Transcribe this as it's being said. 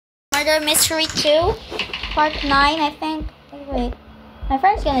Murder Mystery 2, Part 9, I think. Wait, my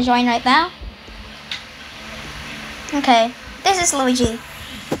friend's gonna join right now. Okay, this is Luigi.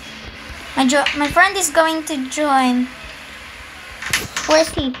 My friend is going to join. Where is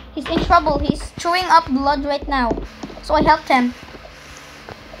he? He's in trouble. He's chewing up blood right now. So I helped him.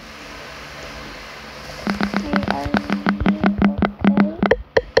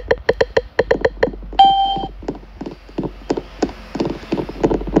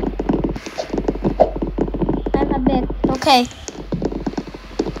 Okay.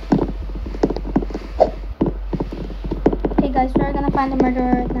 Okay guys, we're gonna find the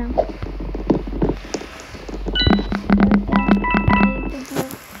murderer right now.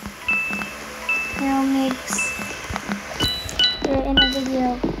 We're in a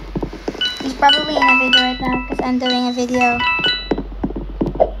video. He's probably in a video right now because I'm doing a video.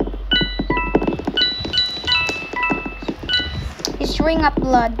 He's chewing up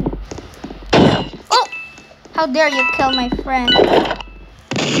blood. Oh! How dare you kill my friend?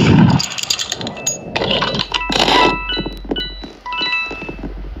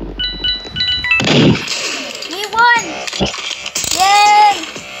 We won! Yay!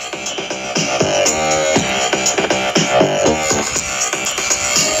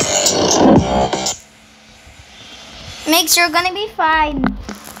 Mix, you're gonna be fine.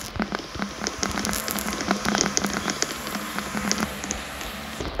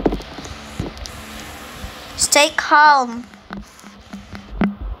 Stay calm.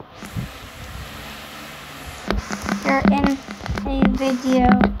 You're in a video.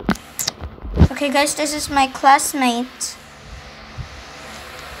 Okay guys, this is my classmate.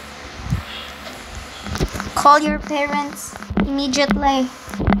 Call your parents immediately.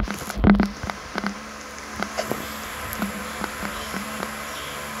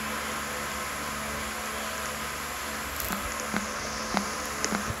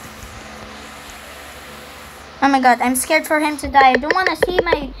 Oh my god, I'm scared for him to die. I don't want to see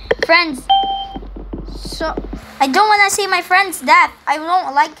my friends. I don't want to see my friend's death. I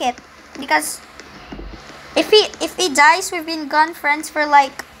don't like it because if he dies, we've been gone friends for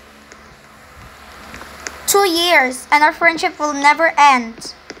like 2 years and our friendship will never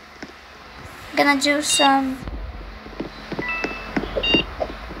end. I'm gonna do some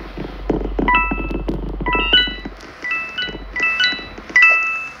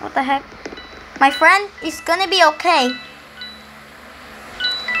what the heck? My friend is gonna be okay.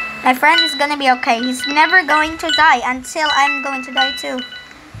 My friend is gonna be okay. He's never going to die until I'm going to die too.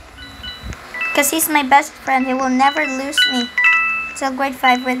 Because he's my best friend. He will never lose me. Till grade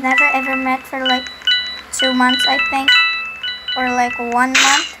 5. We've never ever met for like 2 months, I think. Or like 1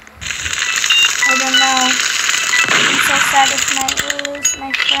 month. I don't know. I'm so sad if I lose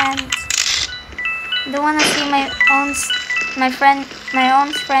my friend. I don't want to see my own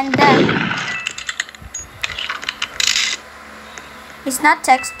friend dead. He's not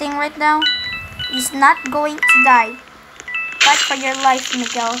texting right now. He's not going to die. Fight for your life,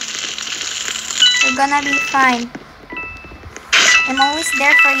 Miguel. You're gonna be fine. I'm always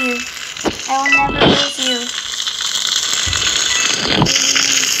there for you. I will never lose you.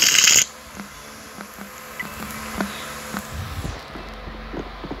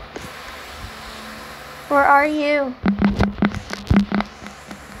 Where are you?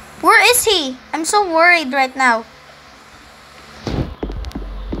 Where is he? I'm so worried right now.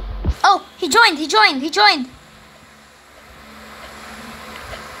 Oh, he joined.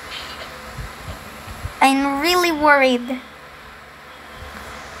 I'm really worried.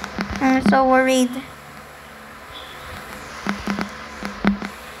 I'm so worried.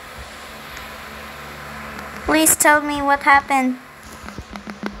 Please tell me what happened.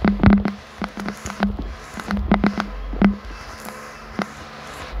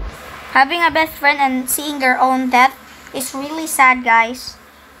 Having a best friend and seeing their own death is really sad, guys.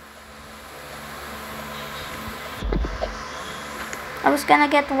 I was gonna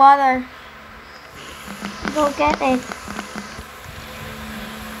get water. Go get it.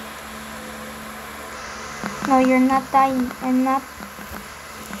 No, you're not dying. I'm not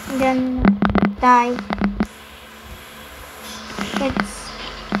gonna die. It's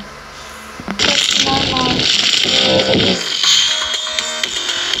normal.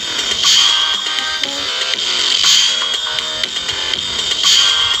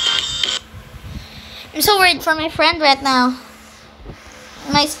 I'm so worried for my friend right now.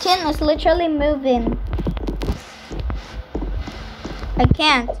 My skin is literally moving. I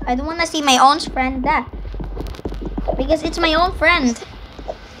can't. I don't want to see my own friend death. Because it's my own friend.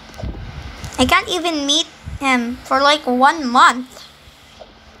 I can't even meet him for like 1 month.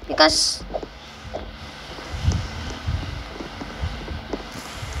 Because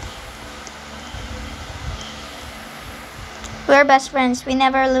We're best friends. We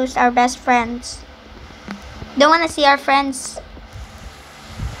never lose our best friends. Don't want to see our friends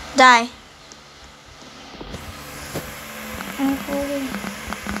die.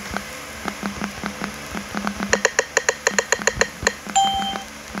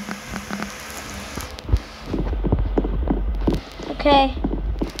 Okay.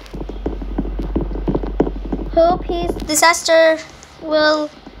 Hope his disaster will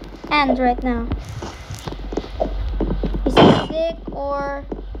end right now. Is he sick or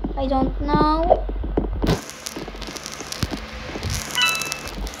I don't know.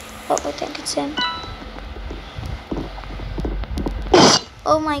 Oh, I think it's him.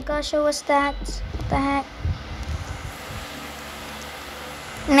 Oh my gosh, what was that? What the heck?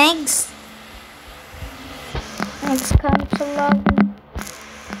 Megs? It's come to love me.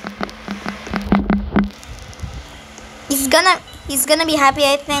 He's gonna be happy,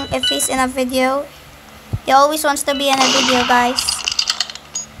 I think, if he's in a video. He always wants to be in a video, guys.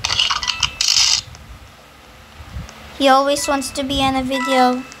 He always wants to be in a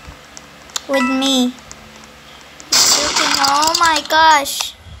video with me. He's joking. Oh my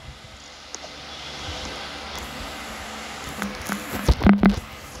gosh.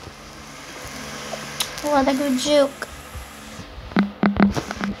 What a good joke.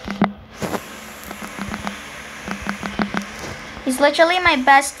 He's literally my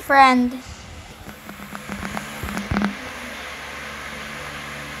best friend.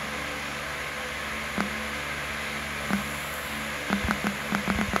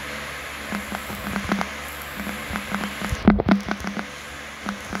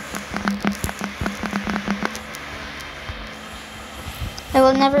 I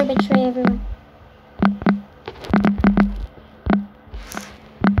will never betray everyone.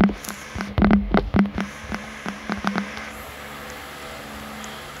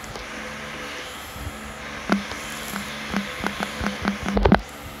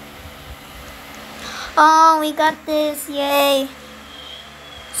 Oh, we got this, yay.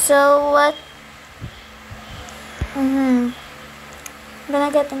 So what? I'm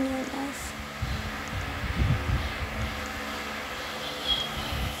gonna get the new knife.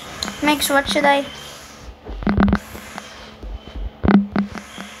 Mix, what should I?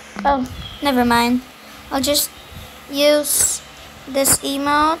 Oh, never mind. I'll just use this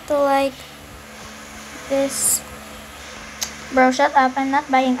emote to like this. Bro, shut up. I'm not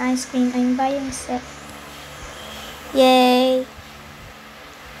buying ice cream. I'm buying sip. Yay.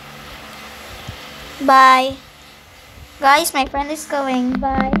 Bye. Guys, my friend is going.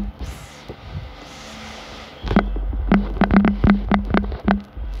 Bye.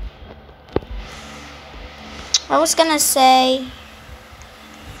 I was gonna say,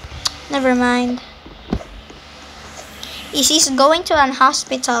 never mind. He's going to an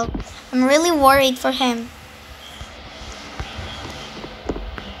hospital. I'm really worried for him.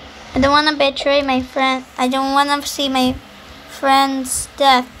 I don't want to betray my friend. I don't want to see my friend's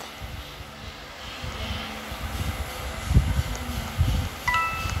death.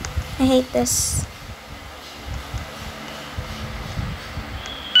 I hate this.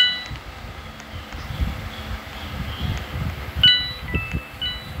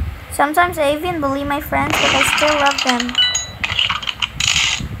 Sometimes I even bully my friends, but I still love them.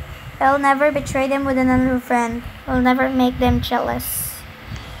 I'll never betray them with another friend. I'll never make them jealous.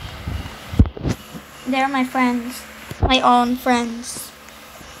 They're my friends. My own friends.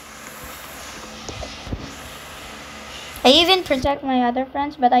 I even protect my other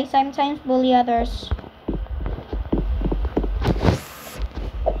friends, but I sometimes bully others.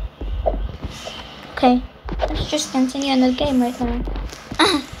 Okay, let's just continue on the game right now.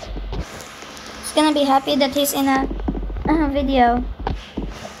 He's gonna be happy that he's in a video.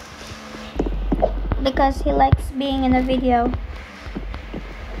 Because he likes being in a video.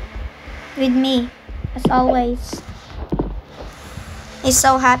 With me, as always. He's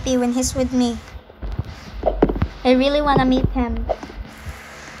so happy when he's with me. I really want to meet him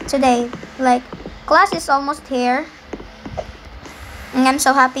today. Like, class is almost here. And I'm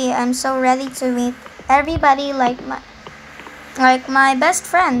so happy. I'm so ready to meet everybody like my best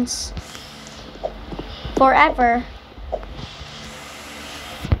friends. Forever.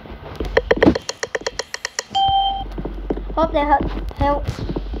 Hope they help.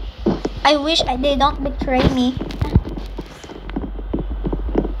 I wish they don't betray me.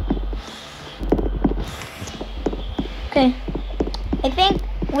 Okay. I think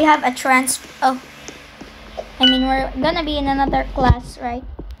we have a we're gonna be in another class, right?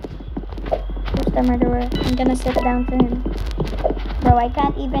 Who's the murderer? I'm gonna sit down to him. Bro, I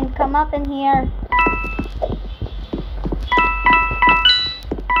can't even come up in here.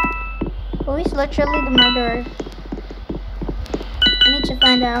 Who is literally the murderer? to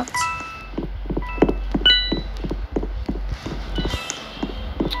find out.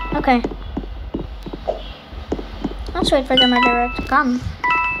 Okay. Let's wait for the murderer to come.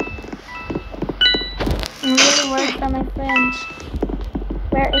 I'm really worried for my friend.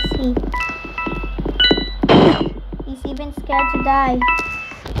 Where is he? He's even scared to die.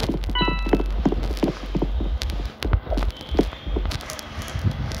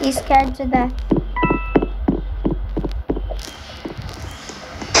 He's scared to death.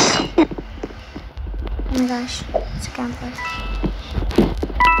 Oh my gosh, it's a camper.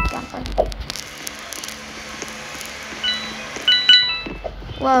 Camper.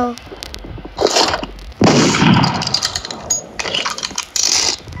 Whoa.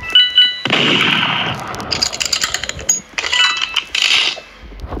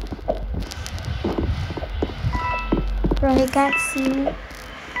 Bro, he can't see me.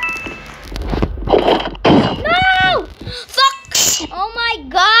 No! Fuck! Oh my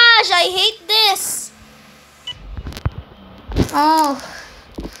gosh, I hate this. Oh.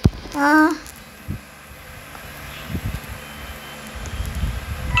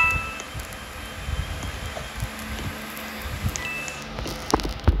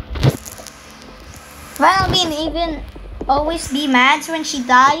 Valvin even always be mad when she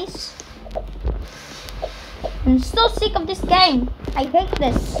dies. I'm so sick of this game. I hate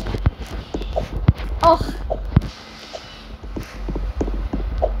this. Oh.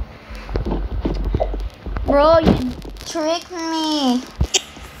 Bro, you tricked me.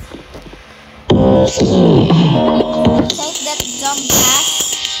 Take that dumb pass.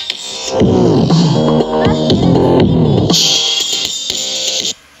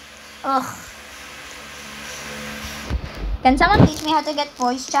 Ugh. Can someone teach me how to get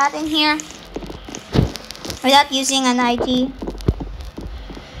voice chat in here? Without using an ID.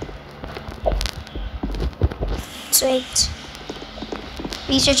 Let's wait.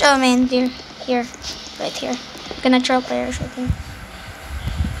 Research. Oh man, dear. Here. Right here. I'm gonna throw players right here.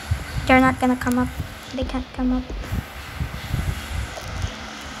 They're not gonna come up. They can't come up.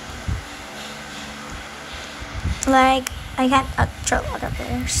 Like, I can't throw other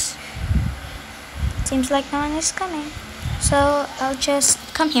players. Seems like no one is coming. So, I'll just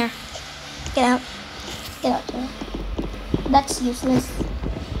come here. Get out. Get out here. That's useless.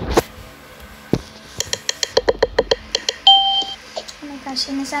 Oh my gosh,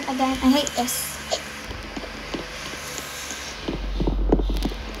 I missed that again. I hate this.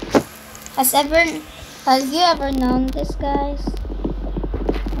 Has you ever known this, guys?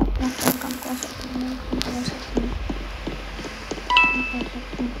 Oh, come closer to me. Come closer to me. Come closer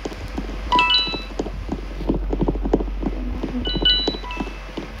to me.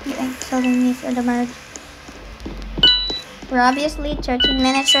 You ain't killing me for the bird. We're obviously 13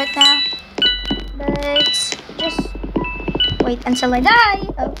 minutes right now, but just wait until I die.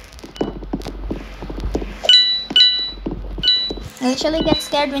 Oh. I usually get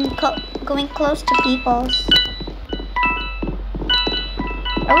scared when going close to people.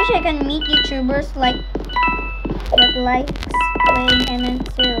 I wish I can meet YouTubers like that likes playing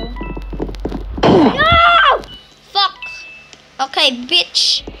MM2. No! Fuck! Okay,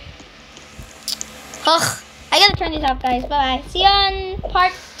 bitch. Ugh. I gotta turn this off, guys. Bye-bye. See you on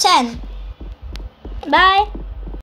part 10. Bye.